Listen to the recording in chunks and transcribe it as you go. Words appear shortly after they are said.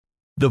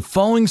The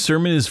following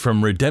sermon is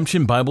from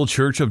Redemption Bible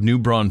Church of New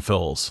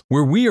Braunfels,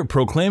 where we are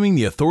proclaiming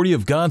the authority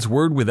of God's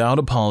Word without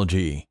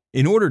apology,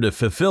 in order to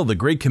fulfill the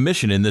Great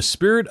Commission in the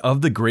spirit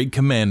of the Great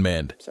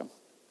Commandment.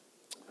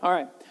 All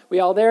right, we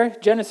all there?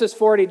 Genesis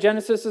 40.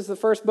 Genesis is the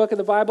first book of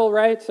the Bible,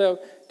 right? So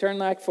turn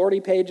like 40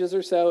 pages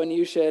or so, and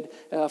you should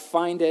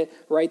find it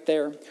right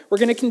there. We're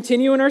going to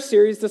continue in our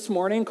series this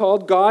morning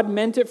called God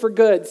Meant It for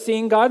Good,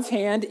 seeing God's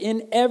hand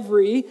in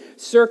every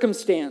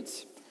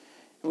circumstance.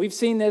 We've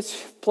seen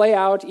this play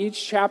out.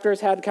 Each chapter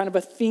has had kind of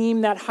a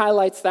theme that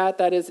highlights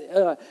that is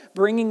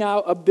bringing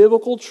out a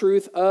biblical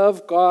truth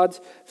of God's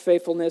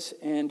faithfulness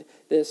and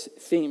this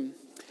theme.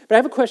 But I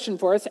have a question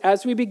for us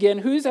as we begin.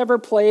 Who's ever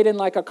played in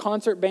like a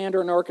concert band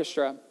or an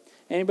orchestra?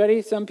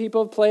 Anybody? Some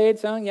people have played,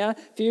 some, yeah, a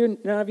few,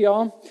 none of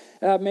y'all.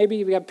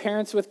 Maybe we have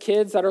parents with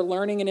kids that are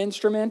learning an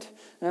instrument.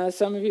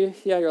 Some of you,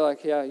 yeah, you're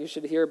like, yeah, you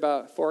should hear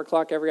about 4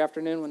 o'clock every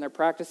afternoon when they're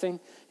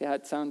practicing. Yeah,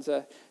 it sounds,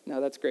 no,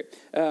 that's great.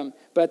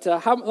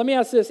 Let me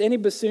ask this, any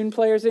bassoon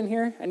players in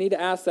here? I need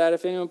to ask that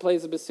if anyone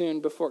plays the bassoon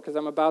before, because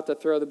I'm about to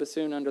throw the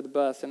bassoon under the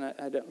bus, and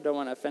I don't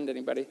want to offend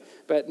anybody.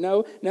 But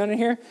no, none in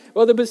here?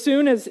 Well, the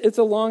bassoon it's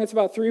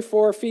about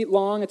 3-4 feet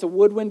long. It's a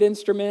woodwind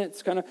instrument.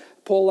 It's kind of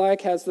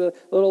pole-like, has the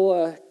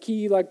little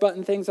key-like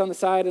button things on the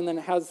side, and then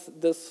it has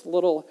this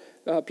little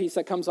piece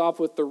that comes off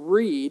with the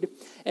reed.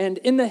 And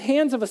in the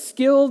hands of a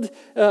skilled,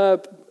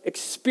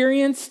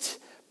 experienced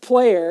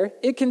player,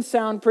 it can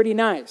sound pretty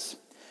nice.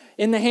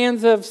 In the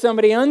hands of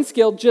somebody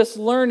unskilled, just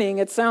learning,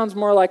 it sounds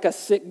more like a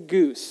sick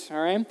goose, all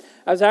right?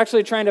 I was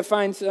actually trying to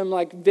find some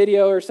like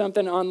video or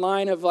something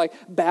online of like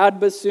bad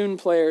bassoon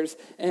players,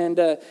 and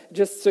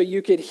just so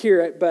you could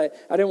hear it, but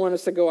I didn't want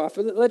us to go off.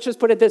 Let's just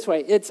put it this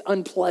way. It's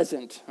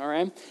unpleasant, all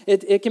right?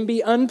 It can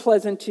be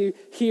unpleasant to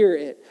hear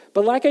it.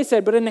 But like I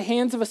said, but in the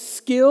hands of a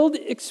skilled,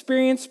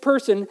 experienced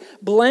person,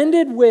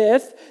 blended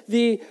with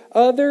the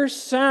other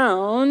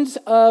sounds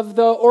of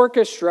the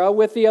orchestra,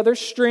 with the other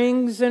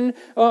strings and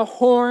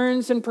horns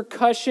and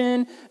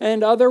percussion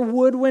and other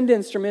woodwind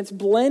instruments,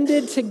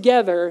 blended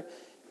together,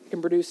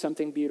 can produce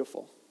something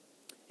beautiful.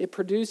 It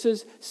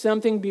produces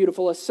something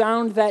beautiful, a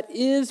sound that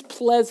is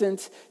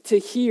pleasant to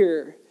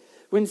hear.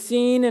 When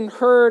seen and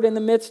heard in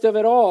the midst of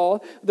it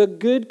all, the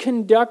good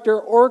conductor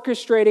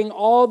orchestrating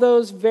all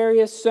those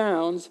various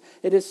sounds,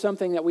 it is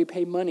something that we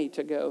pay money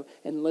to go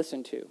and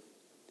listen to.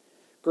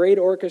 Great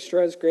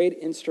orchestras, great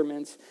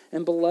instruments,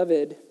 and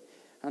beloved,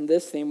 on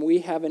this theme, we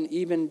have an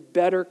even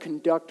better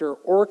conductor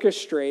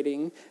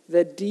orchestrating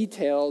the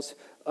details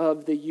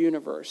of the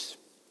universe.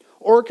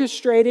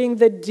 Orchestrating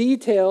the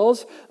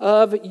details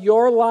of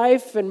your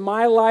life and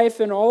my life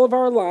and all of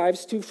our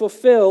lives to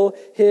fulfill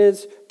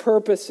his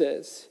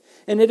purposes.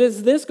 And it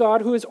is this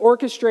God who is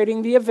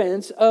orchestrating the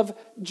events of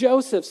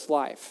Joseph's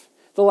life,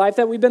 the life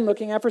that we've been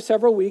looking at for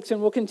several weeks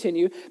and will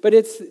continue, but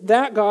it's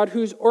that God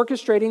who's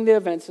orchestrating the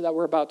events that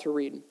we're about to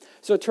read.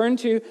 So turn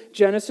to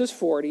Genesis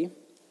 40,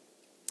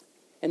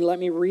 and let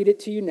me read it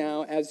to you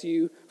now as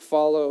you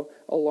follow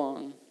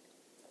along.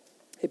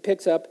 It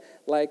picks up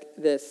like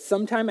this.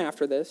 Sometime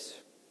after this,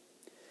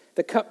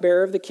 the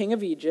cupbearer of the king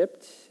of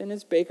Egypt and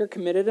his baker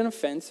committed an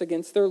offense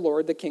against their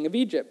lord, the king of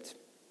Egypt.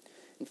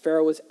 And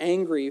Pharaoh was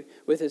angry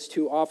with his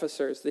 2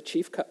 officers, the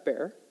chief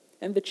cupbearer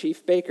and the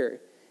chief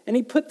baker. And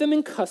he put them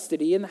in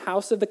custody in the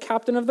house of the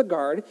captain of the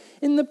guard,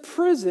 in the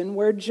prison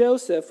where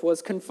Joseph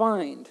was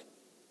confined.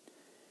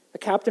 The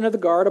captain of the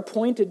guard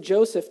appointed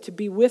Joseph to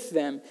be with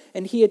them,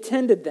 and he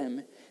attended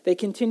them. They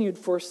continued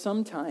for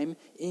some time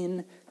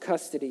in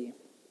custody.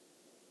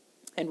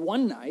 And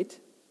one night,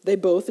 they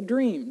both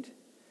dreamed,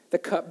 the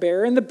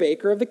cupbearer and the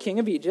baker of the king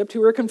of Egypt, who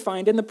were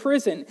confined in the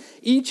prison,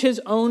 each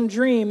his own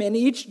dream, and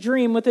each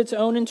dream with its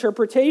own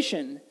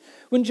interpretation.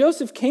 When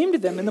Joseph came to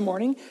them in the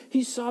morning,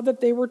 he saw that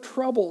they were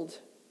troubled.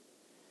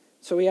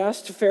 So he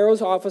asked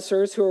Pharaoh's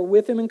officers who were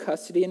with him in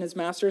custody in his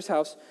master's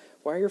house,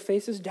 "Why are your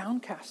faces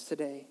downcast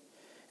today?"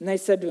 And they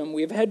said to him,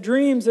 "We have had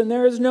dreams, and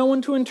there is no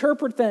one to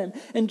interpret them."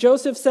 And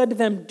Joseph said to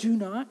them, "Do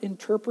not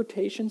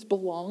interpretations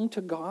belong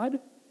to God?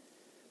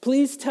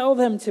 Please tell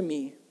them to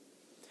me."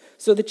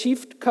 So the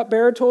chief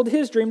cupbearer told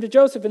his dream to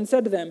Joseph and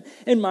said to them,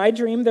 "In my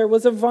dream there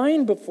was a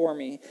vine before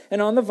me,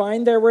 and on the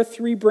vine there were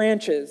 3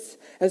 branches.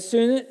 As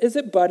soon as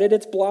it budded,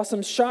 its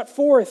blossoms shot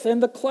forth,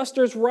 and the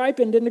clusters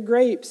ripened into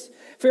grapes.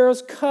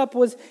 Pharaoh's cup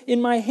was in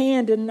my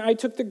hand, and I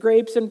took the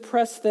grapes and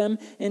pressed them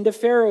into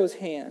Pharaoh's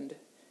hand."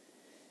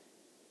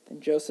 Then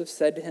Joseph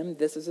said to him,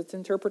 "This is its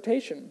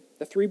interpretation.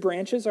 The 3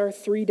 branches are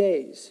 3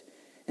 days.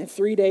 In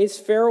 3 days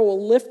Pharaoh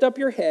will lift up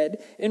your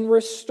head and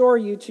restore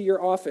you to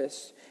your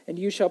office. And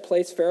you shall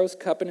place Pharaoh's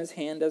cup in his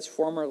hand as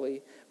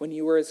formerly, when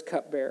you were his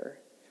cupbearer.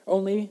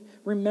 Only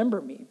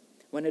remember me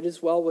when it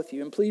is well with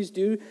you. And please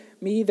do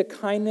me the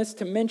kindness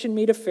to mention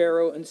me to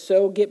Pharaoh, and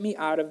so get me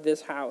out of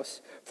this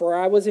house. For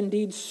I was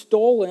indeed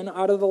stolen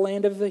out of the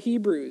land of the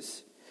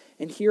Hebrews.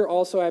 And here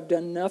also I have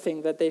done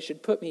nothing that they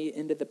should put me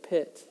into the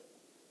pit."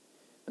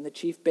 When the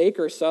chief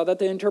baker saw that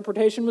the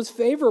interpretation was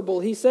favorable,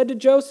 he said to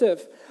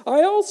Joseph,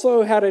 "I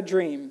also had a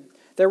dream.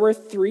 There were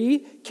 3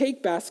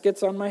 cake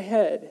baskets on my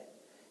head.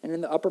 And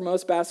in the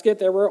uppermost basket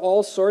there were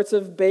all sorts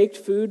of baked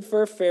food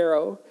for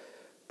Pharaoh,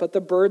 but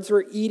the birds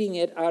were eating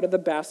it out of the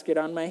basket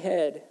on my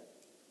head."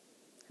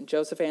 And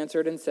Joseph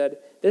answered and said,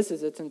 "This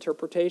is its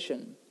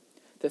interpretation.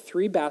 The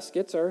 3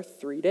 baskets are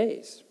 3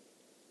 days.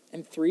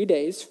 In 3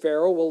 days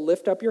Pharaoh will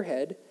lift up your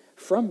head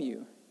from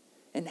you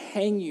and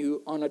hang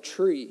you on a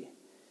tree,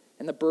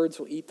 and the birds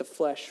will eat the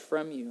flesh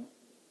from you."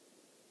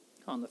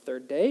 On the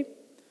 3rd day,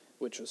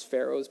 which was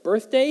Pharaoh's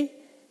birthday,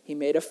 he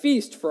made a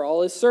feast for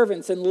all his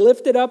servants and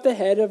lifted up the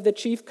head of the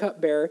chief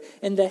cupbearer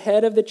and the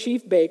head of the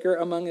chief baker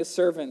among his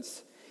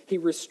servants. He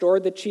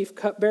restored the chief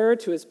cupbearer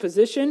to his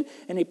position,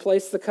 and he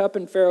placed the cup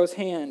in Pharaoh's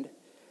hand.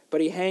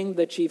 But he hanged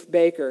the chief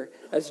baker,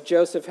 as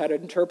Joseph had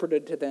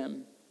interpreted to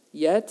them.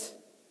 Yet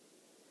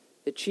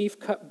the chief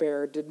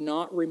cupbearer did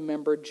not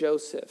remember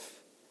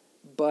Joseph,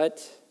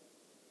 but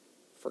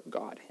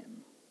forgot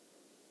him.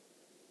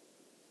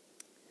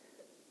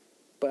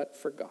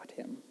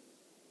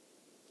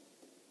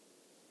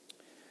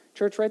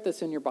 Church, write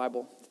this in your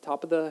Bible, the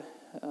top of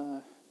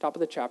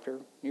the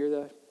chapter, near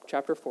the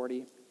chapter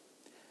 40.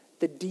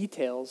 The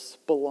details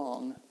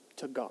belong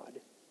to God.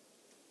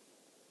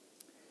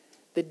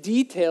 The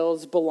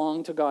details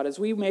belong to God. As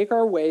we make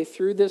our way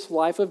through this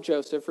life of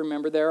Joseph,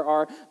 remember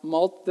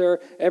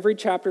every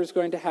chapter is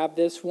going to have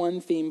this one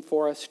theme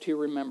for us to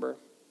remember.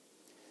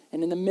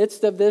 And in the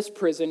midst of this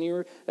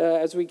prison,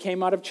 as we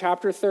came out of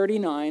chapter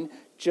 39,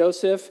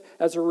 Joseph,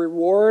 as a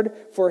reward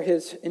for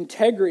his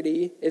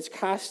integrity, is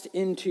cast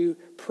into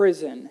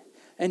prison.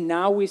 And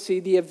now we see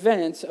the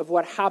events of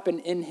what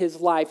happened in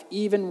his life,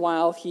 even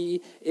while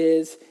he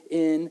is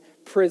in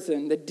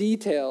prison. The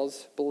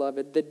details,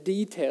 beloved, the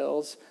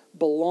details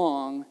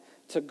belong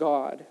to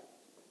God.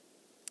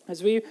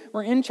 As we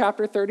were in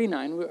chapter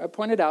 39, I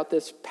pointed out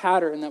this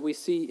pattern that we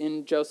see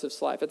in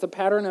Joseph's life. It's a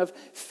pattern of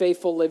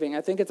faithful living.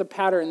 I think it's a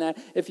pattern that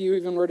if you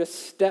even were to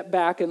step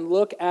back and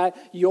look at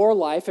your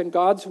life and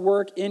God's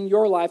work in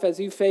your life as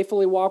you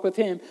faithfully walk with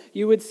him,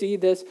 you would see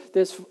this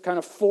kind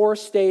of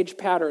 4-stage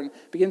pattern.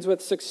 It begins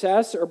with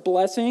success or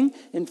blessing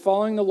in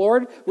following the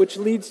Lord, which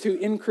leads to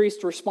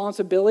increased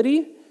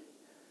responsibility,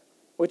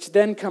 which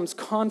then comes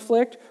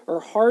conflict or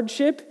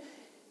hardship.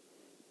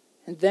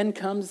 And then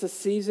comes the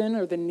season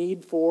or the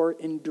need for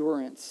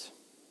endurance.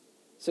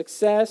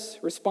 Success,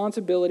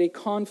 responsibility,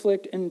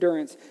 conflict,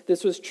 endurance.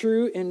 This was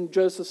true in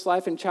Joseph's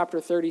life in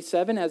chapter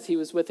 37 as he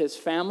was with his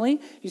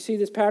family. You see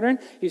this pattern?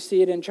 You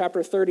see it in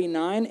chapter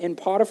 39 in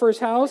Potiphar's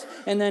house.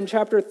 And then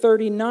chapter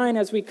 39,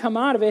 as we come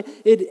out of it,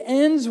 it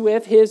ends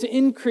with his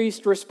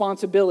increased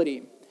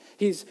responsibility.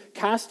 He's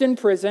cast in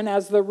prison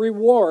as the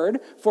reward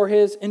for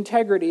his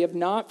integrity of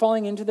not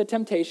falling into the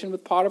temptation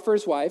with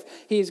Potiphar's wife.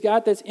 He's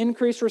got this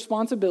increased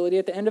responsibility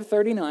at the end of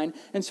 39.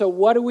 And so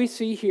what do we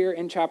see here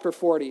in chapter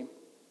 40?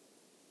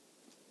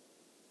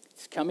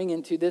 He's coming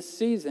into this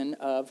season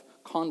of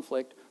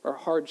conflict or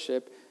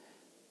hardship,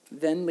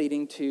 then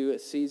leading to a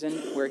season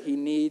where he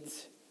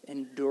needs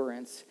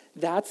endurance.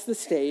 That's the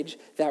stage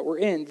that we're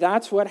in.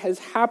 That's what is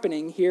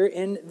happening here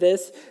in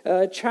this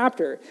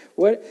chapter.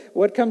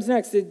 What comes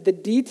next? The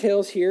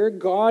details here,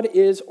 God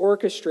is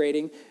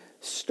orchestrating,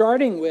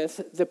 starting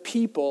with the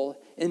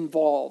people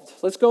involved.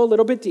 Let's go a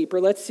little bit deeper.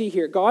 Let's see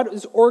here. God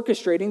is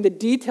orchestrating. The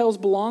details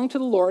belong to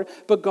the Lord,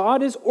 but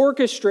God is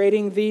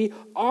orchestrating the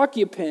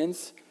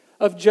occupants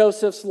of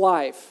Joseph's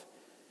life.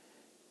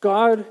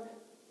 God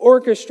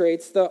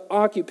orchestrates the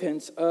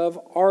occupants of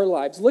our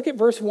lives. Look at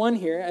verse 1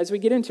 here as we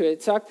get into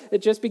it. It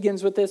just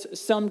begins with this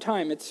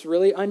sometime. It's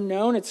really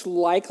unknown. It's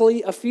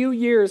likely a few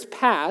years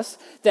pass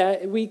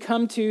that we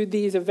come to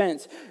these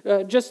events.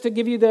 Just to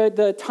give you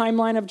the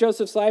timeline of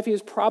Joseph's life, he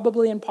was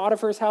probably in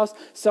Potiphar's house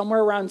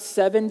somewhere around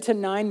 7 to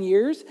 9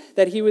 years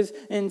that he was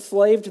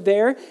enslaved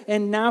there.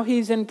 And now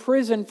he's in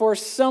prison for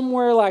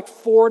somewhere like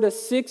 4 to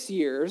 6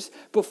 years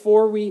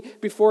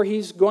before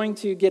he's going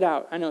to get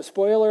out. I know,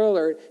 spoiler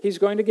alert, he's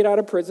going to get out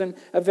of prison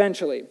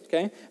eventually,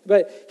 okay?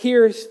 But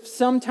here's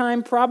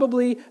sometime,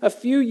 probably a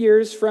few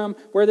years from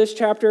where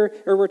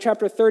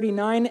chapter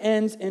 39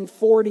 ends and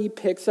 40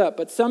 picks up.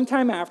 But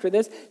sometime after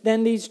this,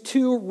 then these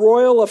 2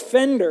 royal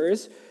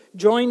offenders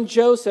join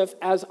Joseph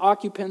as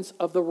occupants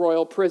of the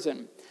royal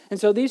prison. And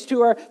so these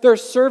 2 they're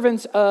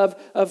servants of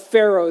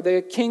Pharaoh,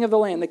 the king of the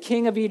land, the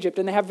king of Egypt,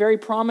 and they have very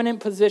prominent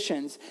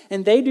positions.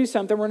 And they do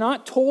something. We're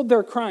not told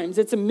their crimes.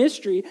 It's a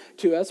mystery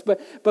to us. But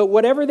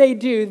whatever they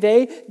do,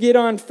 they get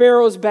on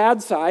Pharaoh's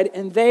bad side,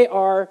 and they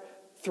are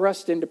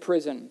thrust into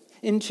prison,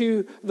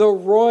 into the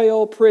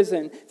royal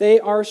prison. They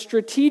are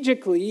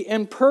strategically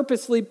and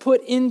purposely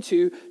put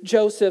into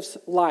Joseph's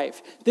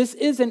life. This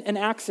isn't an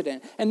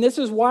accident. And this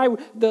is why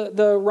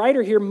the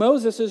writer here,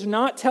 Moses, is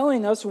not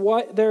telling us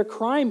what their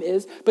crime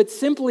is, but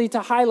simply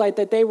to highlight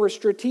that they were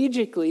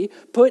strategically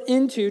put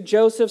into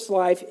Joseph's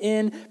life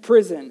in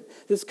prison.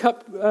 This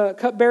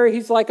cupbearer,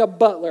 he's like a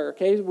butler,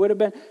 okay? Would have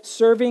been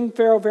serving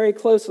Pharaoh very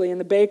closely. And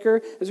the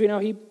baker, as we know,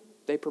 he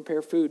They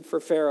prepare food for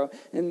Pharaoh,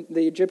 and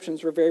the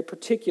Egyptians were very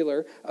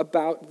particular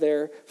about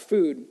their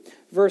food.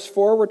 Verse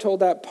 4, we're told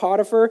that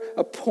Potiphar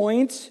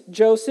appoints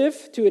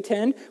Joseph to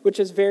attend, which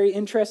is very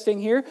interesting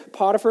here.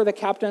 Potiphar, the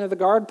captain of the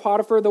guard,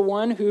 Potiphar, the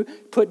one who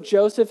put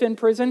Joseph in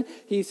prison.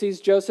 He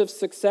sees Joseph's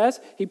success.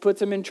 He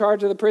puts him in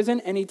charge of the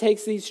prison, and he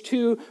takes these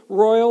two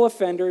royal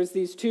offenders,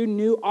 these two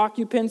new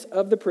occupants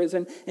of the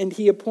prison, and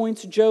he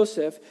appoints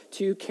Joseph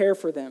to care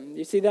for them.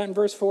 You see that in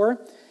verse 4?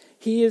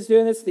 He is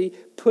doing this. They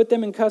put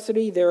them in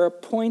custody. They're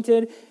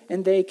appointed,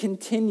 and they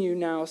continue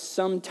now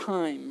some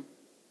time.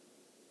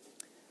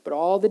 But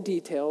all the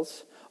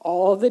details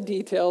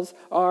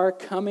are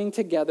coming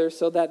together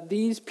so that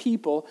these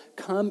people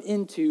come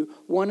into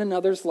one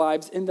another's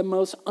lives in the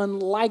most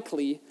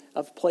unlikely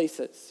of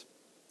places,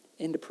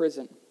 into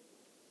prison.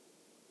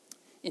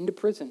 Into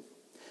prison.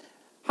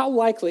 How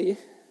likely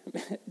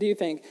do you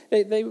think?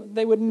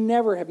 They would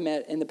never have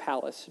met in the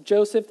palace.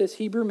 Joseph, this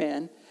Hebrew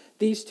man,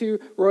 these two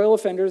royal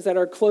offenders that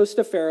are close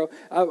to Pharaoh,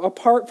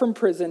 apart from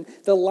prison,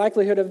 the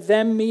likelihood of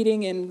them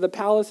meeting in the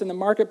palace, in the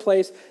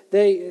marketplace,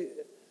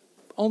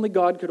 only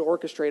God could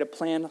orchestrate a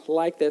plan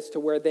like this to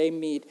where they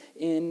meet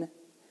in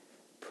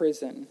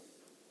prison.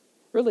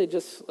 Really,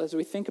 just as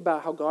we think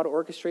about how God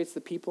orchestrates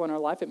the people in our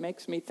life, it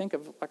makes me think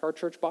of like our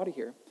church body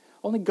here.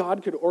 Only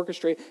God could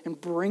orchestrate and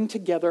bring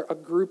together a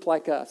group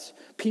like us.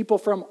 People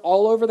from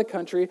all over the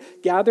country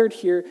gathered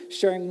here,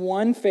 sharing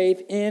one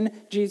faith in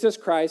Jesus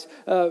Christ.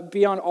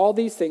 Beyond all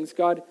these things,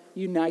 God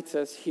unites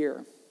us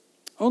here.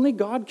 Only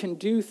God can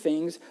do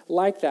things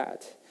like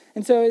that.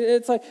 And so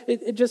it's like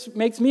it just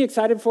makes me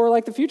excited for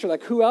like the future.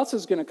 Like, who else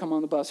is going to come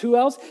on the bus? Who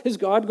else is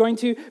God going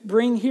to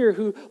bring here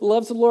who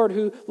loves the Lord,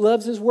 who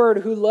loves his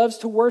word, who loves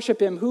to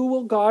worship him? Who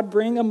will God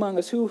bring among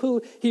us? Who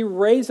will he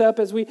raise up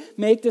as we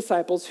make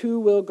disciples? Who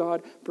will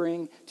God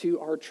bring to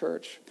our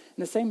church?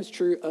 And the same is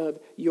true of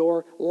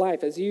your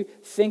life. As you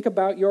think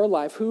about your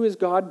life, who is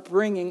God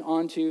bringing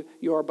onto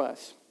your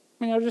bus?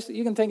 I mean,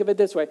 you can think of it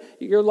this way.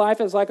 Your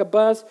life is like a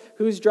bus.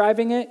 Who's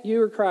driving it?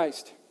 You or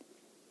Christ?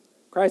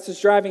 Christ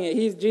is driving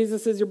it.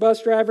 Jesus is your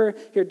bus driver.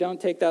 Here, don't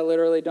take that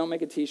literally. Don't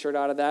make a t-shirt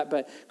out of that.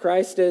 But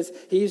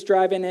he's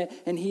driving it,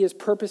 and he is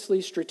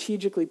purposely,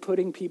 strategically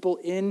putting people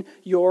in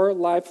your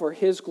life for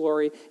his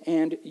glory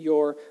and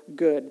your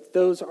good.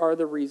 Those are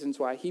the reasons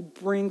why. He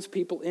brings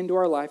people into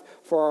our life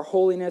for our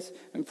holiness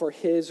and for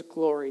his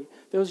glory.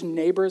 Those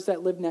neighbors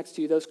that live next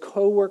to you, those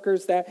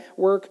coworkers that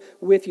work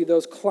with you,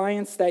 those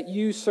clients that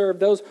you serve,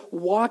 those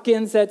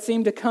walk-ins that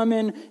seem to come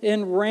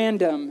in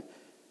random,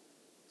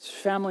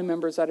 family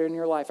members that are in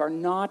your life are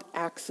not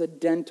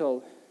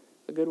accidental,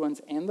 the good ones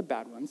and the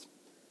bad ones.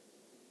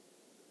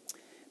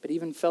 But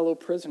even fellow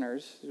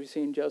prisoners, as we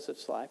see in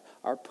Joseph's life,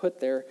 are put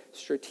there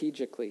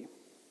strategically.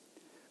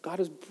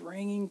 God is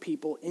bringing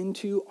people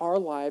into our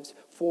lives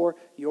for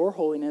your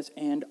holiness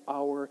and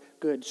our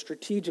good,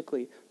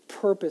 strategically,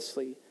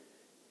 purposely.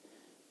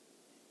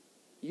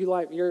 Your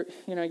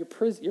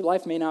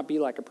life may not be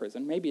like a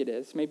prison. Maybe it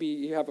is. Maybe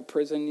you have a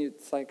prison.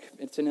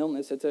 It's an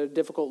illness. It's a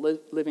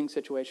difficult living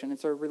situation.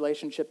 It's a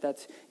relationship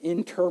that's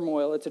in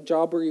turmoil. It's a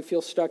job where you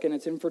feel stuck in.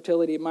 It's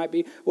infertility. It might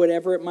be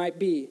whatever it might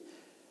be.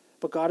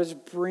 But God is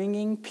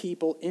bringing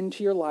people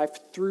into your life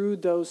through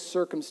those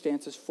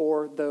circumstances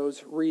for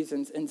those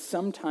reasons. And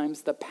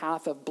sometimes the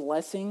path of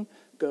blessing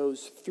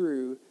goes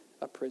through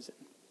a prison.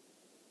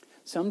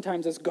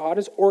 Sometimes as God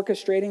is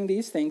orchestrating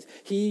these things,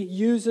 he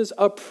uses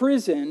a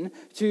prison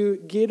to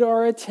get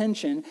our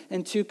attention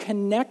and to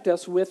connect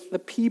us with the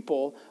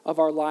people of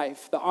our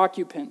life, the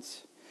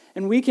occupants.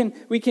 And we can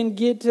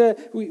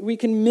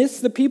miss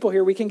the people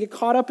here. We can get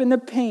caught up in the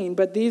pain,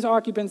 but these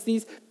occupants,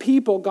 these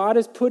people, God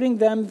is putting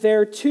them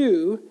there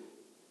too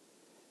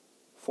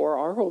for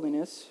our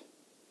holiness,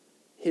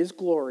 his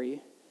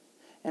glory,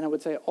 and I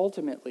would say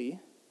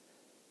ultimately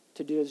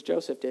to do as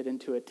Joseph did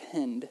and to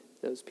attend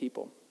those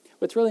people.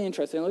 What's really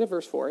interesting, look at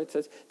verse 4. It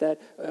says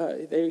that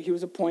he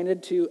was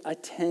appointed to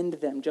attend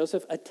them.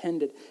 Joseph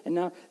attended. And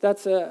now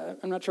that's, I'm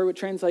not sure what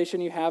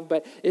translation you have,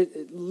 but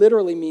it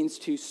literally means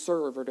to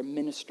serve or to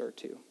minister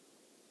to.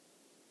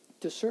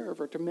 To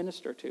serve or to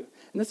minister to.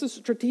 And this is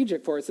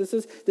strategic for us. This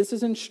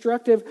is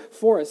instructive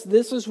for us.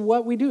 This is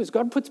what we do. Is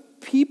God puts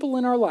people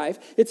in our life.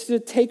 It's to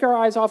take our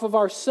eyes off of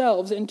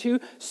ourselves and to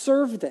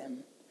serve them.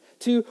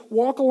 To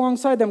walk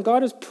alongside them.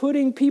 God is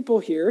putting people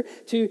here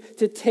to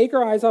take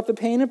our eyes off the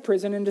pain of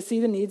prison and to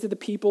see the needs of the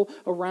people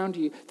around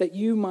you, that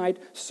you might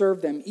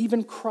serve them.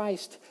 Even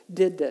Christ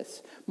did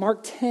this.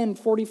 Mark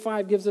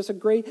 10:45 gives us a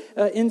great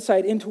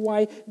insight into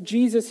why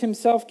Jesus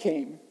himself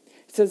came.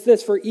 It says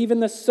this, "For even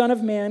the Son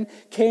of Man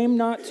came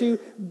not to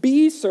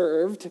be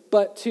served,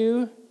 but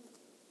to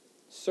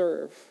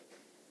serve,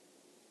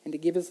 and to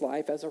give his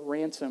life as a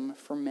ransom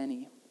for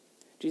many."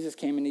 Jesus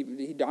came and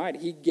he died.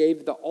 He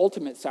gave the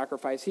ultimate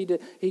sacrifice. He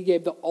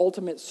gave the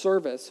ultimate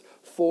service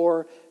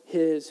for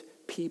his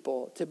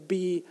people to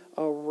be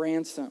a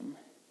ransom.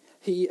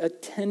 He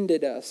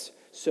attended us,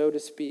 so to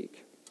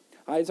speak.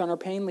 Eyes on our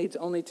pain leads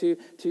only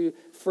to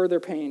further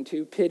pain,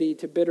 to pity,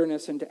 to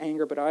bitterness, and to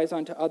anger. But eyes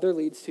on to other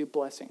leads to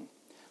blessing.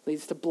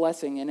 leads to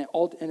blessing, and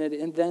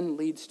it then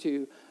leads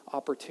to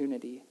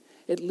opportunity.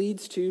 It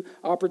leads to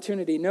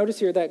opportunity. Notice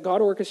here that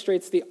God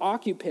orchestrates the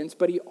occupants,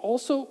 but he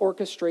also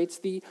orchestrates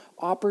the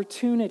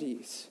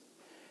opportunities.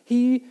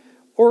 He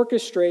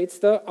orchestrates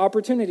the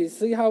opportunities.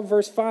 See how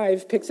verse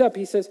 5 picks up.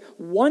 He says,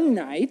 one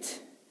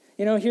night,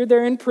 here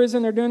they're in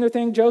prison, they're doing their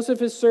thing.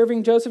 Joseph is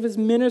serving, Joseph is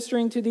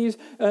ministering to these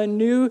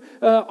new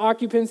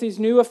occupants, these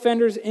new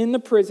offenders in the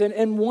prison.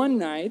 And one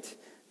night,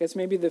 I guess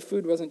maybe the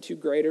food wasn't too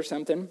great or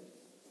something,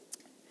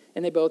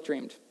 and they both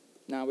dreamed.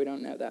 No, we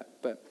don't know that,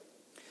 but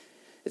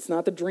it's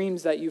not the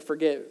dreams that you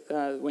forget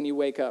when you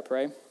wake up,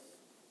 right?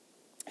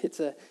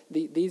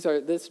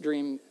 This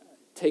dream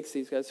takes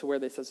these guys to where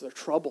they says they're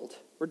troubled,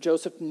 where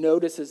Joseph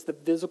notices the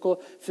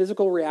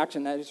physical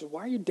reaction that is,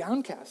 why are you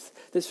downcast?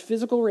 This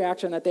physical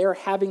reaction that they are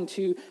having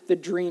to the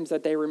dreams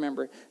that they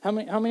remember. How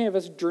many of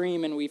us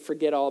dream and we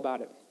forget all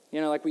about it?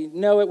 Like we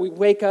know it, we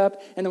wake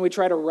up, and then we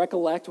try to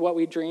recollect what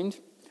we dreamed.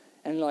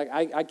 And like,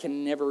 I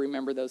can never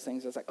remember those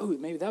things. It's like, oh,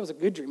 maybe that was a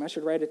good dream. I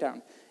should write it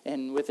down.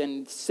 And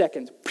within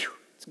seconds,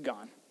 it's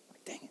gone.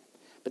 Like, dang it.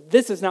 But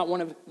this is not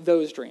one of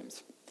those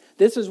dreams.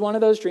 This is one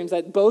of those dreams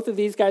that both of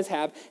these guys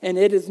have, and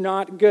it is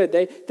not good.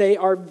 They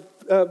are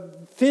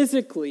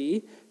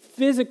physically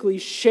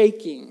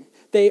shaking.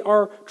 They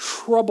are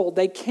troubled.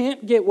 They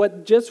can't get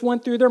what just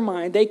went through their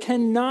mind. They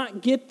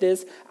cannot get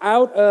this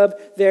out of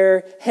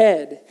their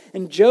head.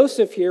 And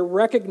Joseph here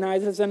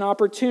recognizes an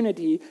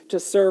opportunity to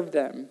serve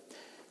them.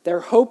 They're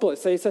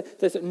hopeless. They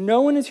said,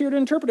 no one is here to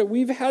interpret it.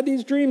 We've had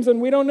these dreams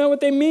and we don't know what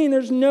they mean.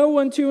 There's no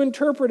one to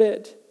interpret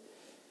it.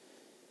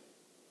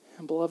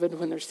 And beloved,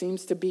 when there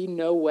seems to be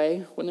no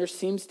way, when there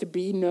seems to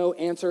be no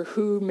answer,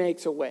 who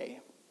makes a way?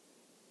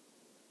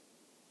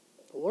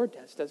 The Lord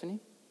does, doesn't he?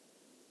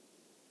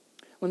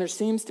 When there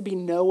seems to be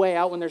no way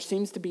out, when there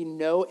seems to be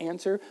no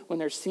answer, when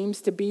there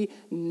seems to be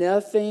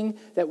nothing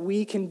that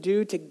we can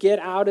do to get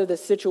out of the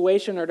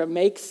situation or to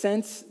make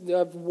sense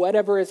of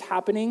whatever is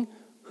happening,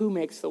 who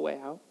makes the way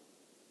out?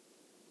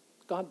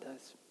 God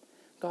does.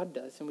 God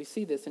does. And we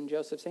see this in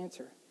Joseph's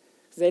answer.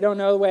 Because they don't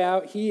know the way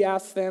out. He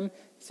asks them,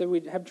 he said,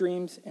 we have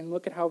dreams. And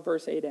look at how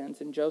verse 8 ends.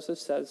 And Joseph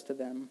says to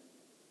them,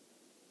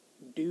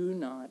 do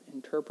not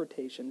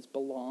interpretations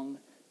belong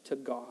to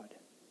God?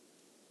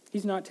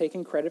 He's not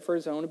taking credit for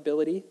his own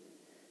ability.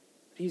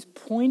 He's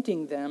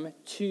pointing them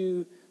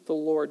to the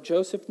Lord.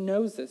 Joseph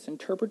knows this.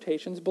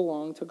 Interpretations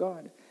belong to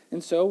God.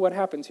 And so what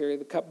happens here?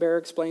 The cupbearer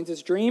explains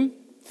his dream.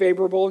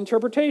 Favorable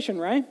interpretation,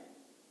 right?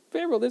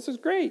 Favorable, this is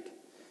great.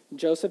 And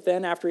Joseph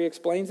then, after he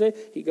explains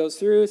it, he goes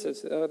through,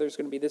 says, there's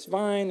going to be this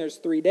vine, there's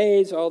 3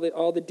 days, all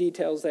the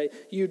details that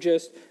you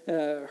just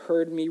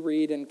heard me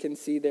read and can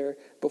see there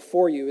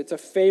before you. It's a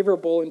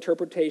favorable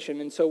interpretation.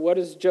 And so what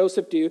does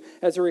Joseph do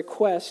as a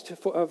request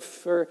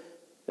for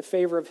the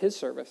favor of his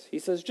service? He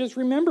says, just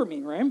remember me,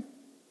 right?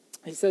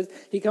 He says,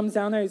 he comes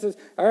down there, he says,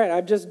 all right,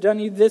 I've just done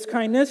you this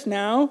kindness,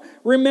 now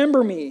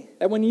remember me.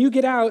 That when you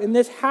get out and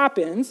this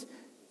happens,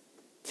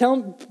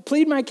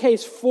 plead my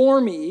case for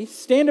me,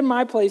 stand in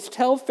my place,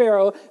 tell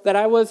Pharaoh that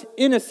I was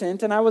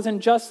innocent and I was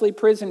unjustly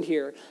imprisoned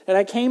here, that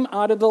I came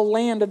out of the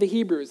land of the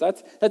Hebrews.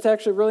 That's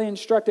actually really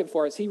instructive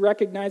for us. He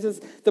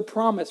recognizes the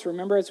promise.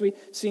 Remember, as we've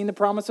seen the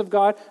promise of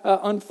God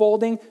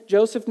unfolding,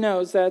 Joseph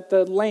knows that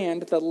the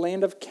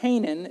land of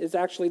Canaan, is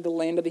actually the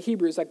land of the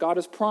Hebrews that God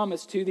has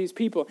promised to these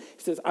people.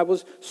 He says, I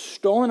was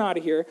stolen out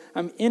of here,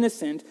 I'm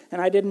innocent,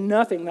 and I did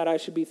nothing that I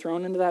should be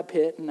thrown into that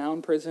pit and now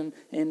in prison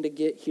and to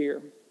get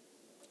here.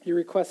 He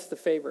requests the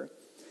favor.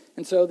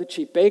 And so the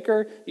chief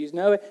baker, he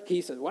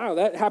says, wow,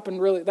 that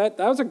happened really, that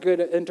was a good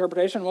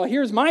interpretation. Well,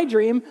 here's my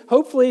dream.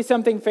 Hopefully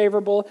something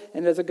favorable.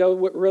 And does it go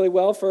really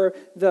well for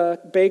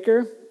the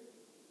baker?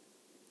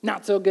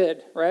 Not so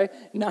good, right?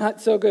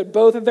 Not so good.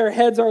 Both of their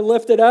heads are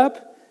lifted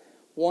up.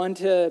 One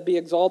to be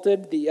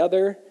exalted, the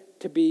other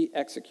to be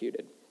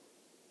executed.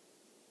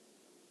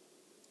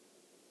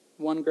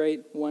 One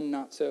great, one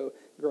not so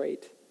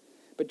great.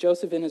 But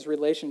Joseph, in his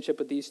relationship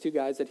with these 2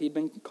 guys that he'd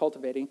been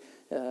cultivating,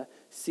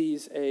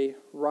 sees a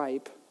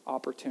ripe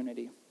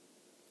opportunity.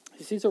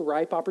 He sees a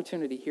ripe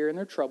opportunity here in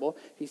their trouble.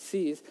 He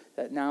sees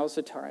that now is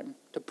the time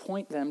to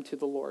point them to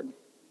the Lord.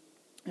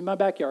 In my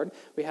backyard,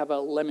 we have a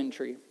lemon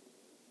tree.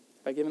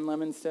 Have I given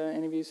lemons to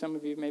any of you? Some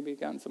of you maybe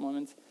gotten some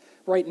lemons.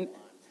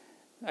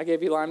 I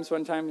gave you limes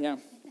one time? Yeah.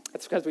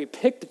 That's because we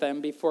picked them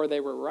before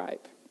they were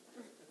ripe.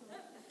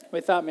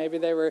 We thought maybe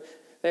they were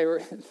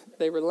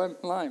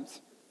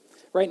limes.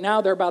 Right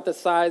now, they're about the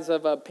size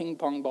of a ping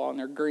pong ball, and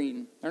they're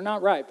green. They're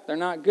not ripe. They're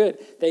not good.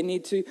 They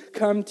need to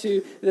come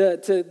to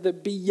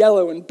be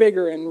yellow and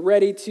bigger and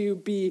ready to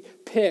be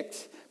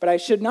picked. But I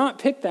should not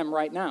pick them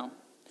right now.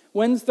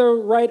 When's the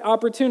right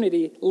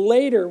opportunity?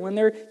 Later, when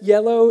they're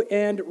yellow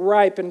and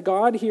ripe. And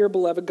God here,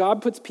 beloved,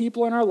 God puts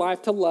people in our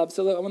life to love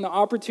so that when the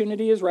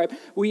opportunity is ripe,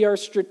 we are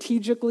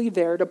strategically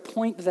there to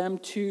point them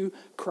to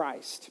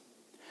Christ.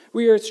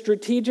 We are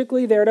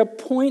strategically there to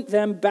point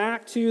them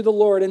back to the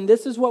Lord. And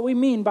this is what we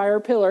mean by our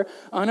pillar,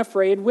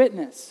 unafraid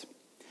witness.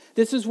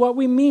 This is what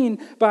we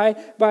mean by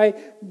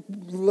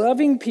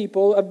loving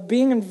people, of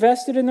being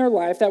invested in their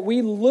life, that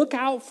we look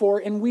out for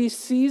and we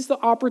seize the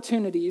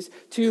opportunities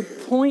to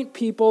point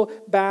people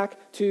back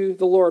to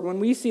the Lord. When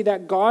we see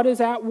that God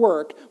is at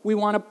work, we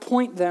want to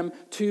point them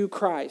to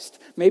Christ.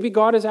 Maybe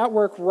God is at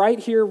work right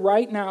here,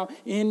 right now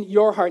in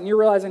your heart, and you're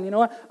realizing, you know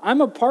what?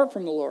 I'm apart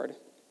from the Lord.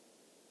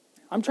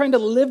 I'm trying to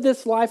live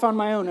this life on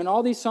my own, and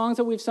all these songs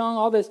that we've sung,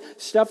 all this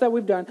stuff that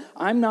we've done,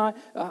 I'm not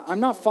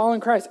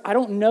following Christ. I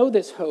don't know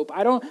this hope.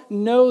 I don't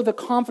know the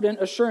confident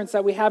assurance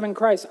that we have in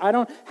Christ.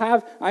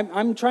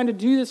 I'm trying to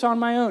do this on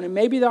my own, and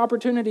maybe the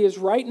opportunity is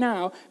right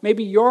now.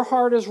 Maybe your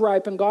heart is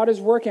ripe, and God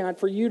is working on it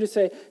for you to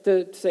say,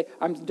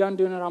 I'm done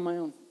doing it on my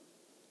own.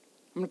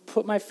 I'm going to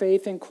put my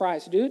faith in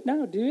Christ. Do it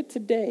now. Do it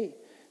today.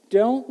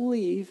 Don't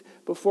leave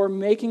before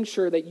making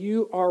sure that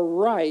you are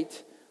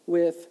right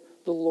with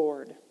the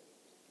Lord.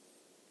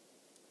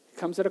 It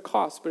comes at a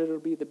cost, but it'll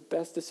be the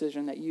best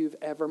decision that you've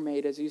ever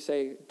made as you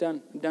say,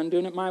 I'm done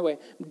doing it my way.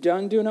 I'm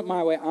done doing it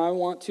my way. I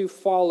want to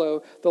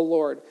follow the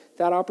Lord.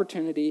 That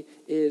opportunity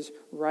is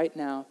right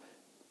now.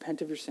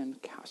 Repent of your sin.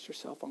 Cast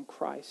yourself on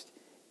Christ.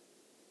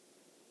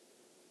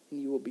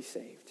 And you will be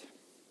saved.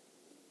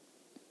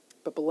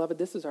 But beloved,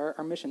 this is our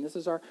mission. This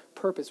is our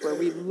purpose, where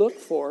we look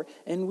for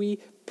and we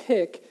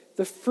pick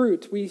the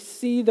fruit. We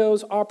see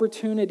those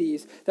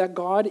opportunities that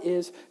God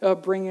is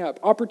bringing up.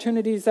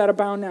 Opportunities that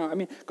abound now. I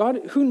mean, God,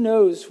 who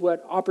knows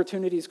what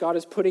opportunities God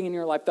is putting in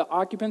your life? The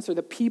occupants or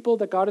the people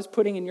that God is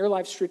putting in your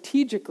life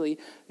strategically,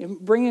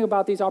 bringing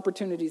about these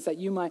opportunities that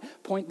you might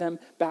point them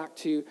back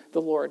to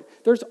the Lord.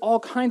 There's all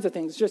kinds of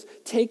things. Just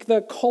take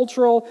the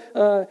cultural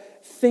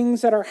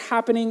things that are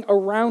happening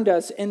around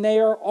us, and they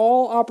are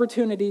all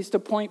opportunities to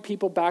point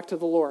people back to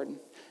the Lord.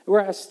 We're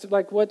asked,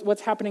 like,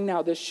 what's happening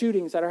now? The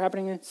shootings that are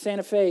happening in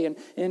Santa Fe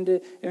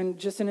and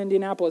just in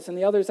Indianapolis and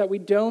the others that we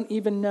don't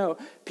even know.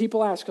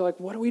 People ask, like,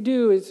 what do we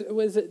do? Is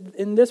it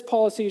in this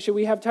policy? Should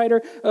we have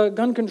tighter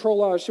gun control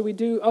laws? Should we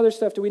do other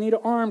stuff? Do we need an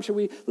arm? Should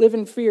we live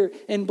in fear?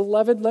 And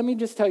beloved, let me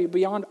just tell you,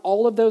 beyond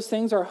all of those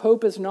things, our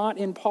hope is not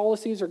in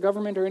policies or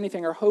government or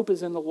anything. Our hope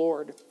is in the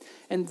Lord.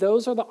 And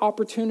those are the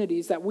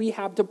opportunities that we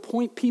have to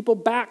point people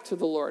back to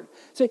the Lord.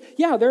 Say,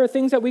 yeah, there are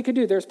things that we could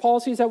do. There's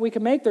policies that we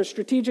could make. There's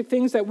strategic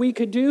things that we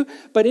could do.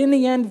 But in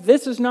the end,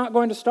 this is not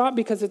going to stop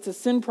because it's a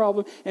sin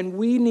problem, and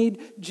we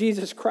need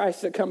Jesus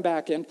Christ to come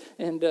back, and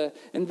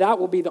that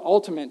will be the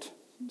ultimate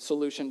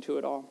solution to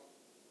it all.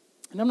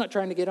 And I'm not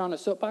trying to get on a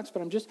soapbox,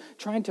 but I'm just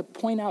trying to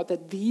point out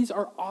that these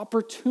are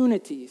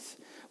opportunities.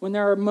 When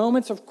there are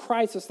moments of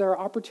crisis, there are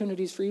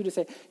opportunities for you to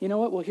say, you know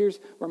what? Well, here's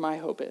where my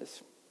hope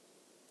is.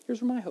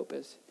 Here's where my hope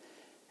is.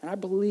 And I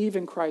believe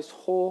in Christ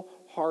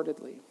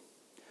wholeheartedly.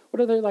 What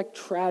are there like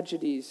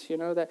tragedies,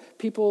 that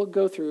people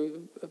go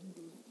through?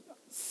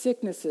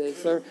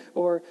 Sicknesses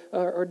or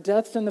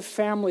deaths in the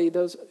family,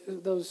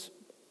 those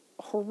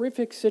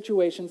horrific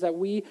situations that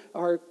we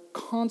are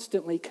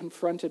constantly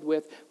confronted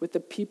with the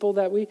people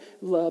that we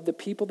love, the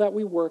people that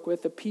we work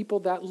with, the people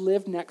that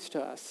live next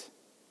to us.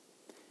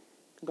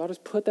 God has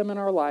put them in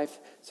our life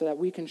so that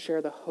we can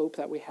share the hope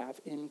that we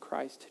have in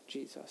Christ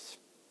Jesus.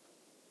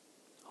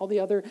 All the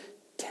other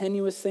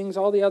tenuous things,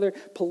 all the other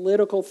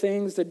political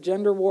things, the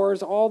gender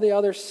wars, all the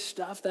other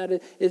stuff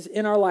that is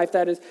in our life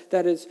that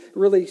is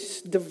really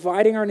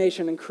dividing our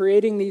nation and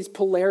creating these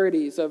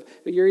polarities of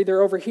you're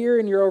either over here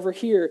and you're over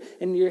here,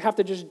 and you have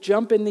to just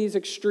jump in these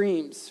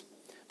extremes.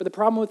 But the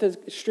problem with the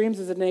extremes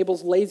is it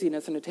enables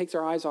laziness and it takes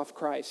our eyes off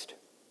Christ.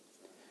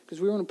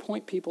 Because we want to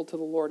point people to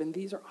the Lord, and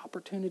these are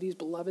opportunities,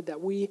 beloved,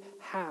 that we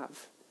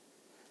have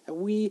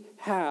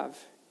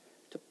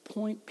to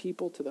point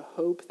people to the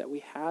hope that we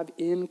have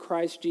in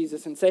Christ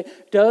Jesus and say,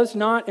 do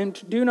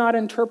not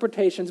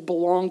interpretations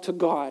belong to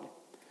God?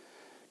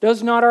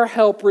 Does not our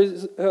help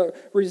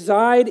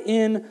reside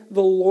in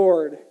the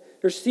Lord?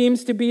 There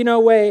seems to be no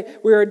way.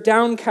 We are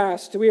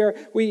downcast.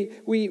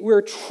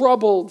 We're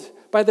troubled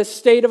by the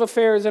state of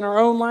affairs in our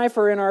own life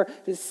or in our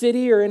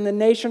city or in the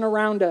nation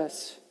around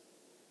us.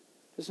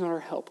 Does not our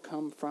help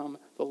come from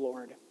the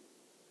Lord?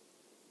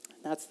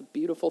 That's the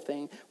beautiful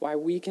thing, why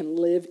we can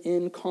live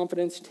in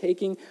confidence,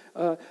 taking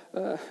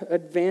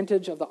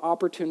advantage of the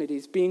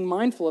opportunities, being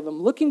mindful of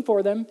them, looking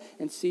for them,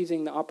 and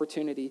seizing the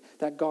opportunity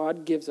that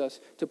God gives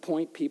us to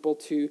point people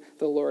to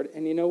the Lord.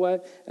 And you know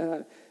what?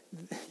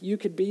 You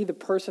could be the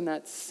person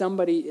that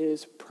somebody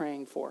is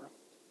praying for.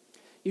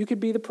 You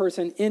could be the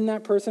person in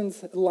that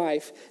person's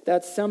life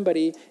that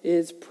somebody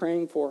is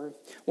praying for.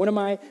 One of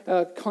my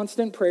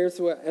constant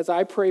prayers, as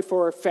I pray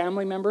for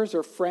family members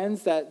or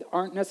friends that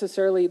aren't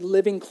necessarily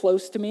living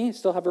close to me,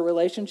 still have a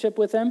relationship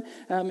with them,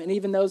 and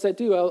even those that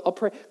do, I'll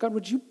pray, God,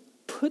 would you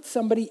put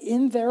somebody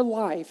in their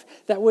life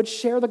that would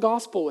share the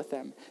gospel with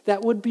them,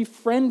 that would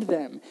befriend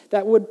them,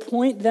 that would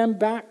point them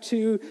back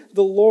to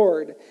the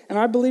Lord. And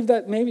I believe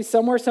that maybe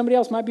somewhere somebody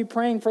else might be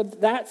praying for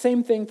that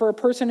same thing for a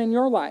person in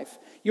your life.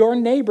 Your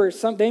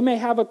neighbors, they may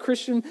have a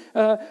Christian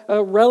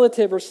a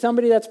relative or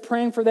somebody that's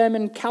praying for them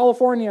in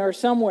California or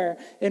somewhere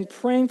and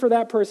praying for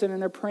that person,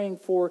 and they're praying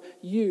for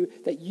you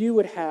that you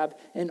would have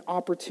an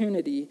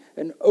opportunity,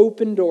 an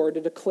open door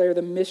to declare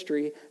the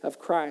mystery of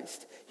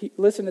Christ.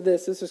 Listen to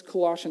this. This is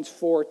Colossians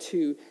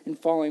 4:2 and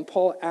following.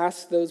 Paul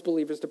asks those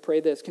believers to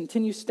pray this: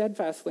 continue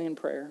steadfastly in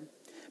prayer,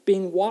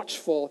 being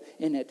watchful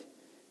in it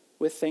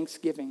with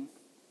thanksgiving.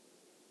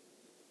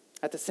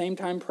 At the same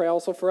time, pray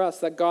also for us,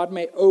 that God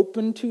may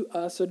open to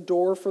us a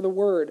door for the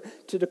word,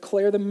 to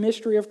declare the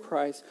mystery of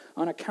Christ,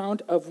 on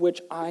account of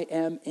which I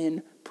am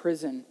in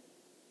prison.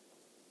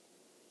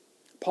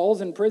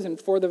 Paul's in prison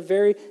for the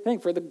very thing,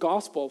 for the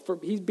gospel.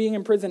 He's being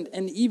imprisoned,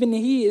 and even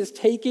he is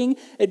taking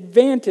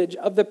advantage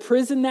of the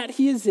prison that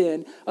he is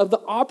in, of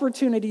the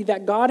opportunity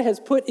that God has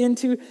put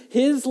into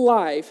his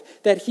life,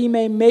 that he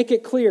may make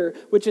it clear,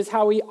 which is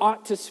how he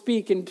ought to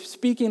speak in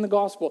speaking the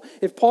gospel.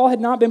 If Paul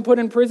had not been put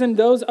in prison,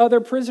 those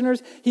other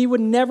prisoners he would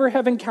never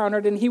have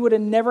encountered, and he would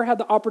have never had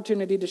the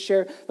opportunity to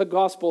share the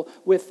gospel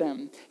with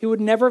them. He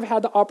would never have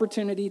had the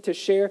opportunity to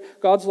share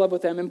God's love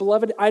with them. And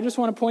beloved, I just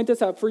want to point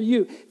this out for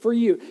you.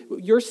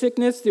 Your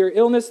sickness, your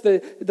illness,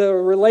 the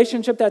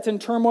relationship that's in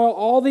turmoil,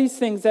 all these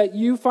things that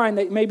you find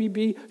that maybe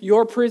be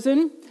your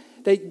prison,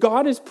 that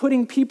God is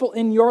putting people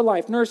in your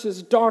life,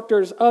 nurses,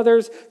 doctors,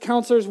 others,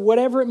 counselors,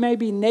 whatever it may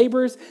be,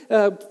 neighbors,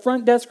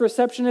 front desk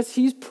receptionists.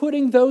 He's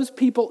putting those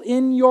people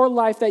in your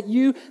life that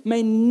you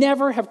may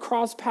never have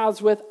crossed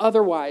paths with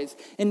otherwise.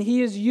 And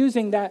he is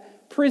using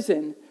that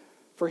prison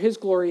for his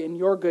glory and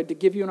your good to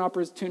give you an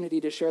opportunity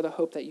to share the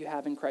hope that you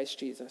have in Christ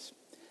Jesus.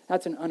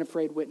 That's an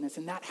unafraid witness,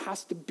 and that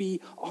has to be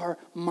our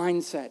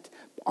mindset.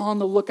 On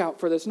the lookout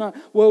for this. Not,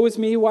 woe is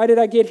me, why did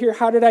I get here?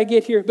 How did I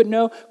get here? But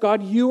no,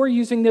 God, you are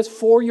using this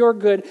for your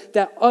good,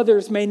 that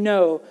others may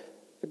know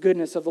the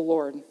goodness of the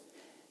Lord.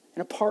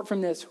 And apart from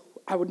this,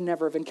 I would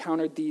never have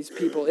encountered these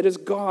people. It is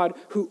God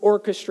who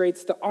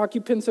orchestrates the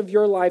occupants of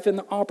your life and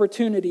the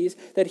opportunities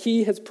that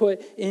he has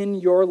put in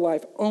your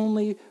life.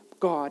 Only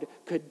God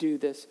could do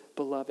this,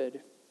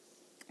 beloved.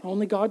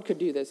 Only God could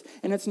do this.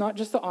 And it's not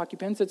just the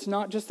occupants, it's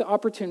not just the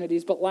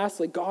opportunities, but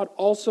lastly, God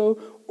also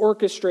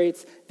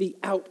orchestrates the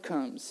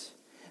outcomes.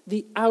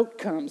 The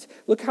outcomes.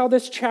 Look how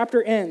this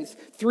chapter ends.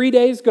 3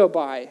 days go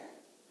by.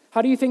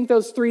 How do you think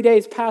those 3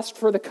 days passed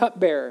for the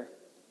cupbearer?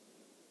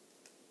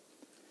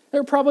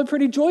 They're probably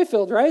pretty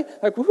joy-filled, right?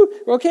 Like,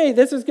 okay,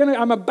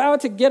 I'm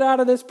about to get out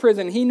of this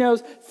prison. He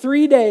knows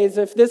 3 days,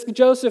 if this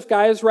Joseph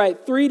guy is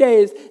right, 3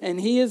 days, and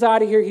he is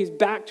out of here, he's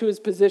back to his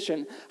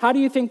position. How do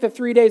you think the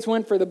 3 days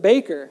went for the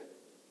baker?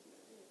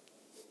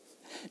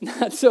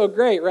 Not so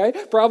great,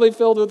 right? Probably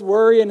filled with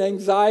worry and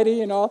anxiety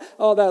and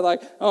all that,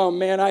 like, oh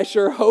man, I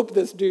sure hope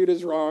this dude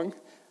is wrong.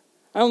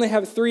 I only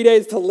have 3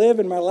 days to live,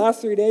 and my last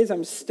 3 days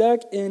I'm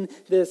stuck in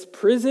this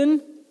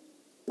prison.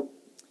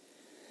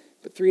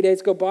 But 3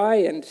 days go by,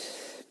 and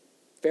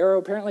Pharaoh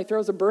apparently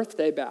throws a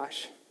birthday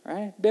bash,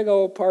 right? Big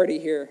old party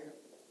here.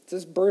 It's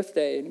his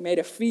birthday, and he made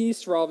a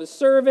feast for all of his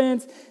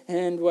servants,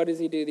 and what does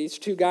he do? These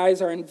two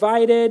guys are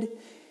invited,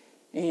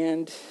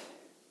 and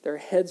their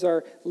heads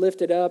are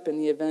lifted up,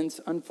 and the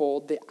events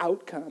unfold. The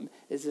outcome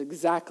is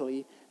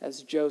exactly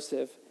as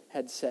Joseph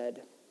had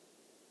said.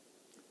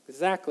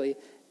 Exactly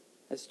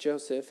as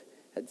Joseph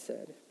had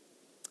said.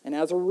 And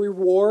as a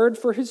reward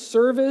for his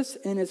service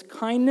and his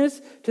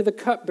kindness to the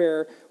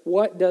cupbearer,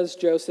 what does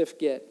Joseph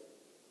get?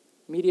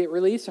 Immediate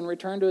release and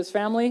return to his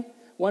family?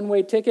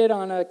 One-way ticket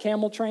on a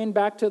camel train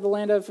back to the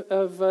land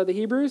of the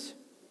Hebrews?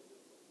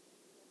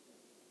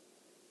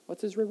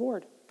 What's his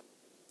reward?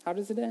 How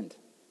does it end?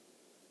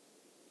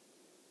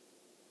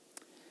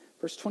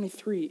 Verse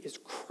 23 is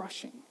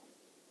crushing.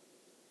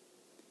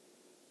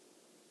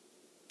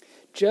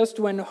 Just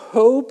when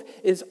hope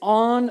is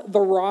on the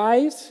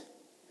rise,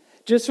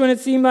 just when it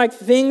seemed like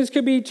things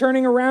could be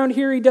turning around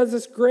here, he does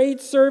this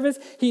great service.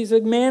 He's a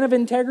man of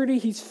integrity.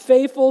 He's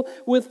faithful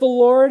with the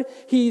Lord.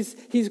 He's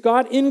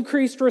got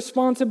increased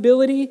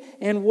responsibility.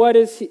 And what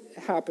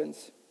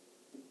happens?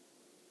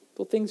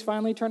 Will things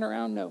finally turn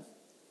around? No.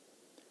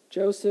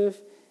 Joseph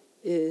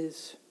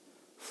is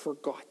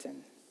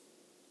forgotten.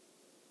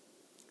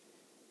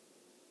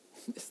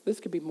 This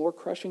could be more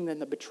crushing than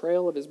the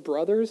betrayal of his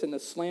brothers and the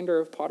slander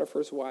of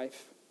Potiphar's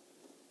wife.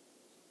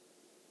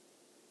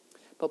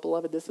 But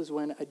beloved, this is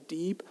when a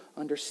deep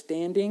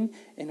understanding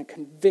and a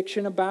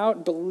conviction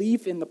about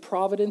belief in the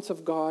providence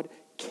of God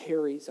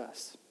carries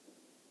us.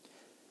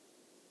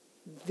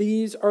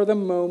 These are the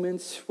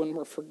moments when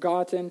we're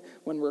forgotten,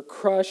 when we're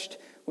crushed,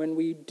 when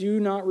we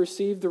do not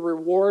receive the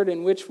reward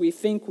in which we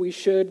think we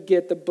should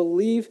get. The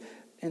belief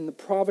in the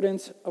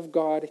providence of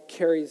God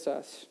carries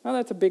us. Now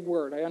that's a big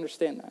word, I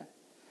understand that.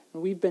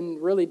 And we've been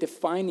really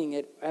defining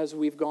it as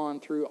we've gone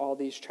through all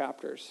these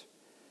chapters.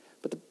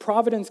 But the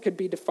providence could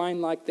be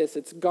defined like this.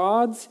 It's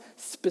God's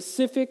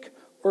specific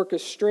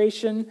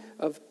orchestration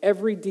of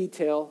every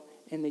detail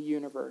in the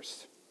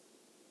universe.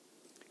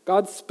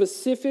 God's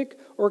specific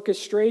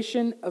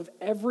orchestration of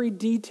every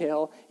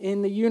detail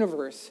in the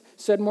universe.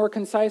 Said more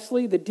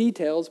concisely, the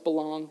details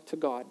belong to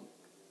God.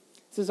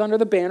 This is under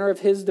the banner of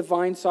his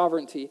divine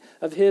sovereignty,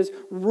 of his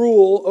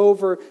rule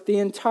over the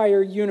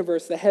entire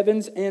universe, the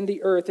heavens and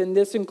the earth, and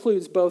this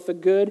includes both the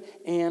good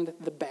and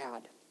the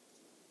bad.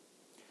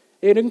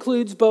 It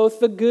includes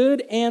both the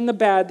good and the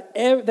bad.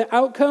 The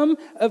outcome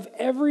of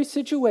every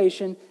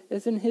situation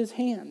is in his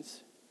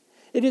hands.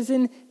 It is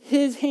in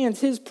his hands.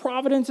 His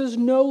providence is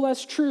no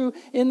less true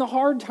in the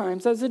hard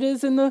times as it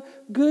is in the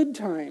good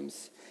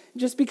times.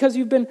 Just because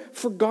you've been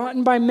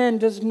forgotten by men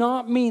does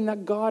not mean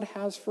that God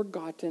has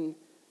forgotten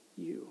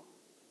you.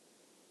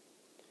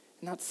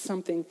 And that's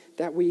something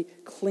that we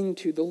cling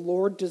to. The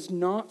Lord does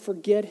not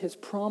forget his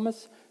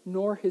promise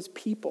nor his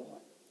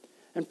people.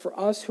 And for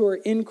us who are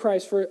in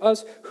Christ, for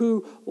us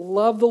who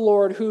love the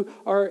Lord, who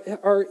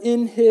are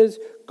in his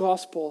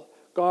gospel,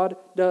 God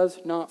does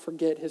not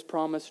forget his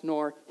promise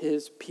nor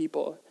his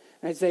people.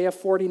 Isaiah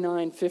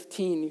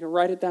 49:15, you can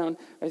write it down,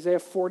 Isaiah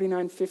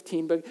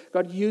 49:15, but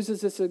God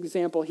uses this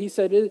example. He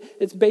said,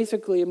 it's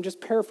basically, I'm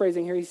just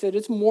paraphrasing here, he said,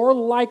 it's more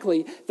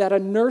likely that a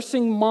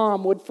nursing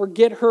mom would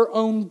forget her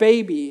own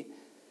baby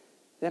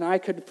than I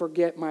could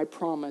forget my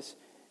promise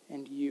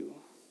and you.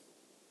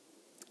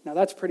 Now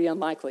that's pretty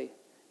unlikely.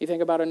 You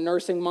think about a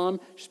nursing mom,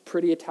 she's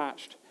pretty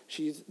attached.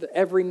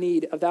 Every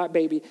need of that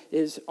baby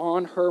is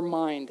on her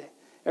mind,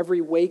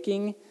 every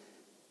waking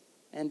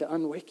and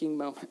unwaking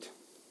moment.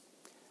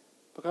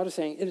 But God is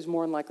saying it is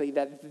more unlikely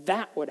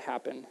that would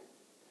happen,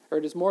 or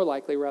it is more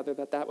likely, rather,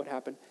 that would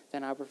happen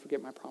than I would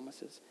forget my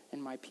promises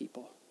and my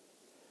people.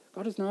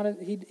 God is not,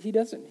 he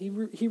doesn't.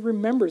 He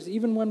remembers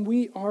even when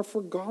we are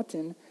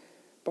forgotten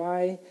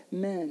by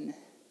men.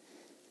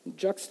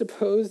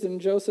 Juxtaposed in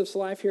Joseph's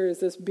life here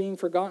is this being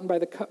forgotten by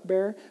the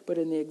cupbearer, but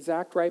in the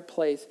exact right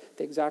place,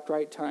 the exact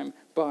right time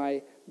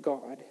by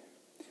God.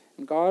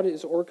 And God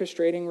is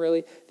orchestrating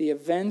really the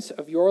events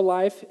of your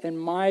life and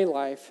my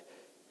life,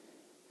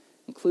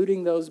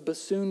 including those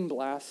bassoon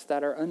blasts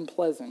that are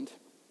unpleasant,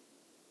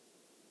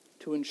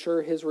 to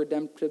ensure his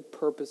redemptive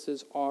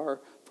purposes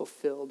are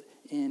fulfilled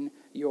in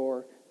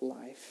your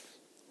life.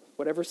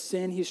 Whatever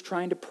sin he's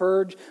trying to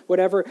purge,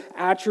 whatever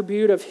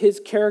attribute of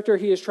his character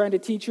he is trying to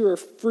teach you, or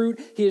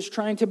fruit he is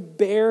trying to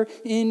bear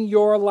in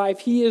your life,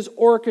 he is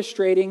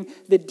orchestrating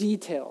the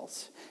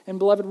details. And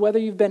beloved, whether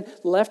you've been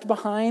left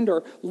behind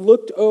or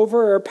looked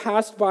over or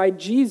passed by,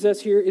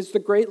 Jesus here is the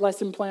great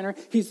lesson planner.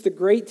 He's the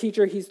great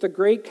teacher. He's the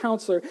great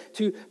counselor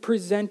to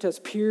present us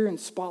pure and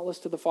spotless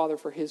to the Father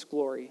for his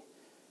glory.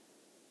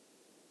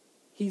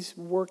 He's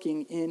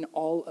working in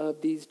all of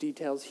these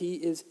details. He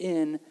is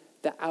in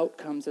the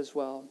outcomes as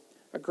well.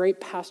 A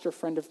great pastor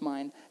friend of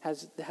mine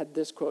has had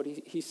this quote.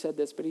 He said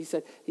this, but he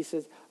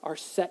says, our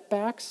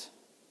setbacks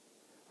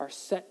are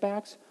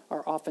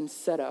often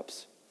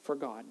setups for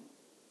God.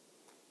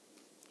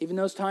 Even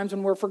those times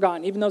when we're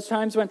forgotten, even those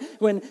times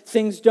when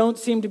things don't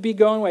seem to be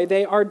going away,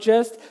 they are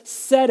just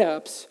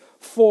setups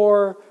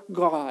for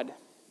God.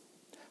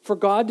 For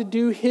God to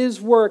do his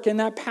work, and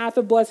that path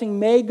of blessing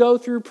may go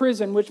through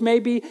prison, which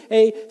may be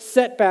a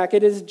setback.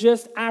 It is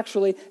just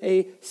actually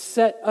a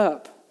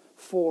setup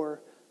for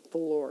the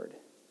Lord.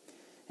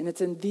 And it's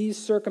in these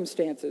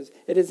circumstances,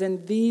 it is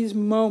in these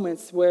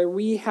moments where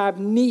we have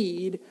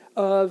need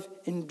of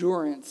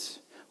endurance.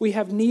 We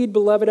have need,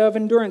 beloved, of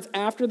endurance.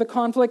 After the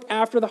conflict,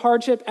 after the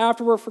hardship,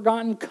 after we're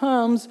forgotten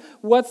comes,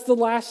 what's the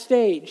last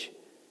stage?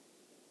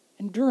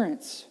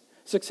 Endurance.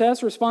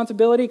 Success,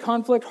 responsibility,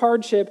 conflict,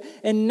 hardship,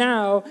 and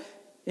now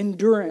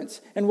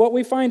endurance. And what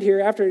we find here,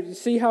 after you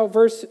see how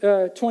verse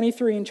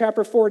 23 in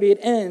chapter 40, it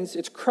ends,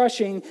 it's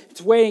crushing,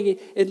 it's weighing,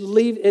 it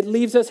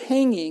leaves us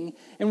hanging.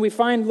 And we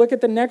find, look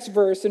at the next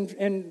verse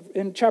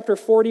in chapter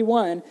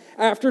 41,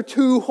 after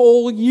 2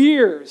 whole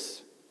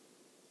years.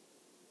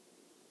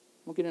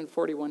 We'll get into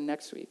 41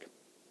 next week.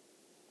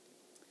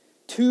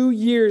 2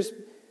 years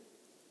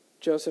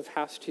Joseph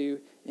has to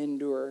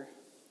endure.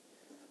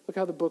 Look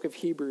how the book of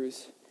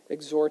Hebrews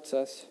exhorts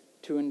us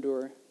to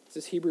endure. This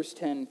is Hebrews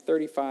 10,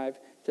 35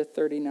 to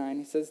 39.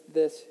 He says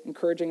this,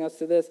 encouraging us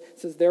to this. It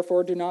says,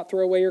 therefore, do not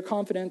throw away your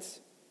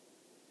confidence,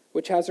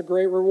 which has a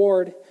great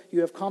reward.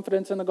 You have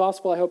confidence in the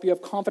gospel. I hope you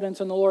have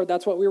confidence in the Lord.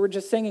 That's what we were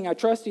just singing. I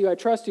trust you. I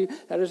trust you.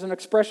 That is an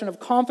expression of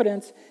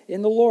confidence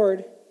in the Lord.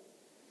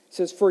 It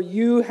says, for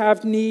you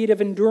have need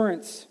of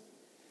endurance,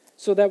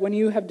 so that when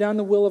you have done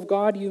the will of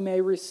God, you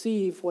may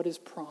receive what is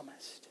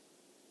promised.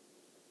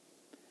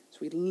 So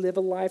we live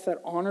a life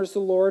that honors the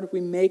Lord. We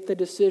make the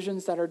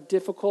decisions that are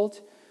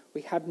difficult.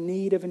 We have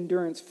need of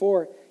endurance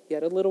for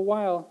yet a little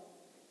while,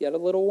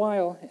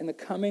 and the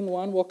coming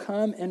one will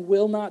come and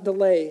will not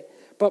delay.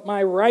 But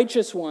my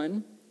righteous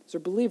one, those are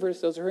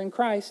believers, those are in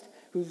Christ,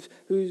 whose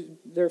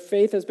their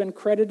faith has been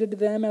credited to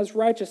them as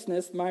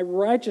righteousness, my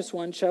righteous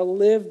one shall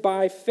live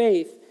by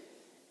faith.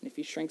 And if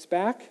he shrinks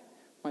back,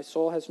 my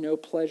soul has no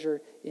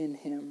pleasure in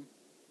him.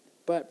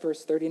 But,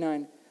 verse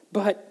 39,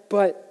 but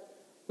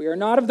we are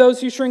not of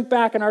those who shrink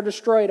back and are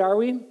destroyed, are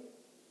we?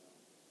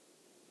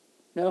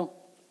 No.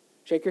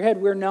 Shake your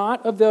head. We're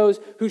not of those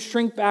who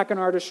shrink back and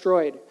are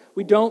destroyed.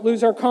 We don't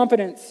lose our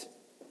confidence,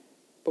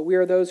 but we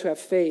are those who have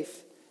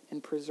faith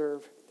and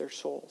preserve their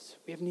souls.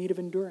 We have need of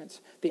endurance.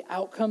 The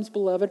outcomes,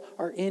 beloved,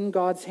 are in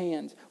God's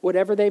hands.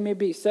 Whatever they may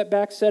be,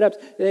 setbacks, setups,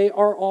 they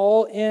are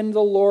all in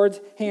the Lord's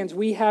hands.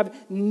 We have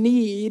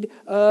need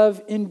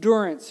of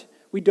endurance.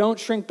 We don't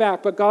shrink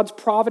back, but God's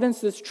providence,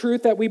 this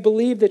truth that we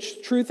believe, this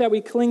truth that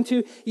we cling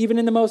to, even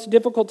in the most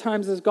difficult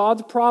times, is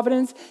God's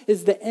providence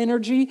is the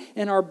energy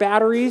in our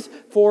batteries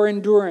for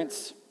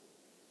endurance.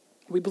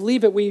 We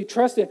believe it. We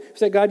trust it. We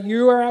say, God,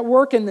 you are at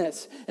work in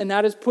this. And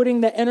that is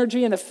putting the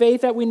energy and the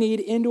faith that we need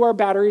into our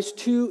batteries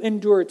to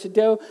endure, to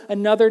do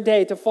another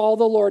day, to follow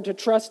the Lord, to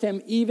trust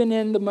him even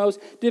in the most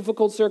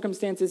difficult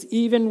circumstances,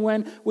 even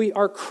when we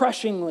are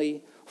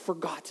crushingly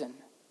forgotten.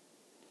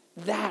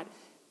 That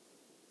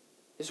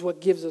is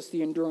what gives us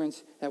the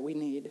endurance that we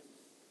need.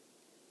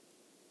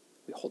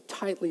 We hold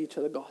tightly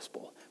to the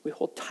gospel. We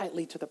hold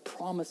tightly to the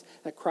promise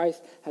that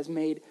Christ has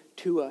made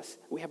to us.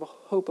 We have a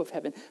hope of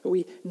heaven.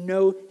 We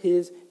know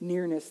his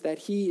nearness, that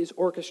he is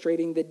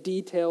orchestrating the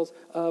details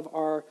of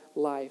our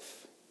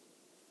life.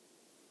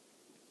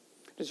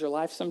 Does your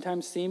life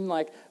sometimes seem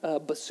like a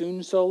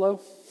bassoon solo?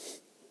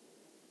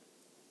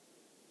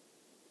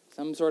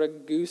 Some sort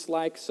of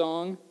goose-like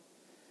song?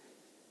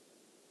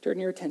 Turn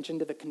your attention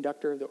to the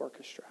conductor of the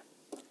orchestra.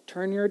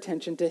 Turn your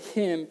attention to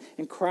him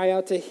and cry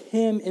out to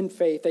him in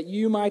faith, that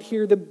you might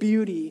hear the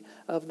beauty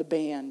of the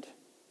band,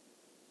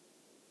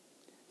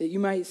 that you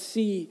might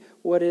see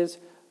what is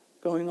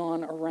going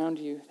on around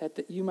you,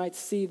 that you might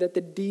see that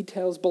the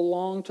details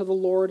belong to the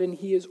Lord and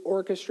he is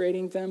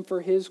orchestrating them for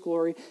his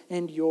glory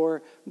and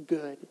your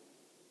good.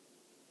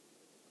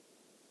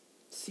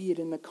 See it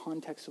in the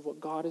context of what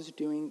God is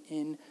doing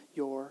in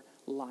your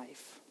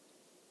life.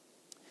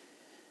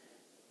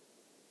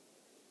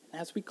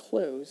 And as we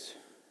close,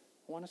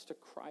 I want us to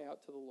cry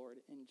out to the Lord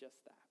in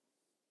just that.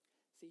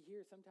 See,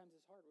 here sometimes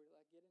it's hard. We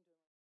get into